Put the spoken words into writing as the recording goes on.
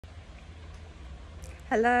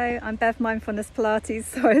Hello, I'm Bev Mindfulness Pilates.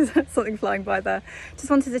 Sorry, something flying by there. Just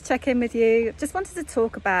wanted to check in with you. Just wanted to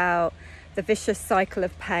talk about the vicious cycle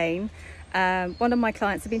of pain. One of my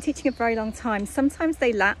clients have been teaching a very long time. Sometimes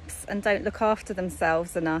they lapse and don't look after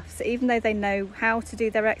themselves enough. So even though they know how to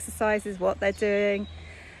do their exercises, what they're doing,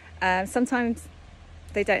 sometimes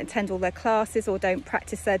they don't attend all their classes or don't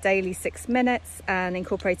practice their daily 6 minutes and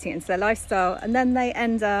incorporating it into their lifestyle. And then they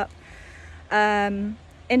end up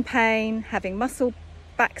in pain, having muscle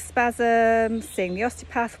back spasms, seeing the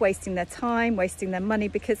osteopath, wasting their time, wasting their money,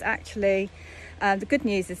 because actually the good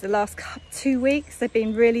news is the last 2 weeks they've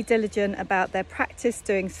been really diligent about their practice,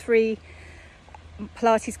 doing 3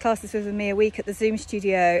 Pilates classes with me a week at the Zoom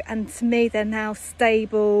studio, and to me they're now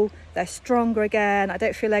stable, they're stronger again. I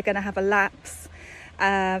don't feel they're going to have a lapse.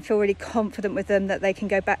 I feel really confident with them that they can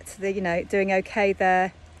go back to the doing okay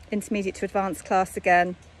their intermediate to advanced class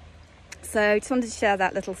again. So just wanted to share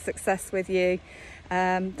that little success with you,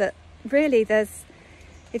 that really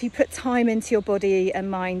if you put time into your body and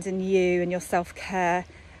mind and you and your self-care,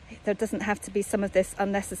 there doesn't have to be some of this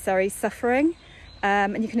unnecessary suffering,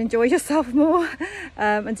 and you can enjoy yourself more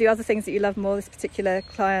and do other things that you love more. This particular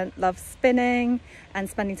client loves spinning and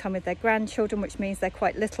spending time with their grandchildren, which means they're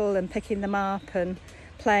quite little, and picking them up and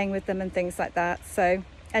playing with them and things like that. So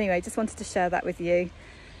anyway, just wanted to share that with you.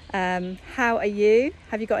 How are you?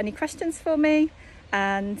 Have you got any questions for me?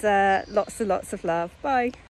 And lots and lots of love. Bye.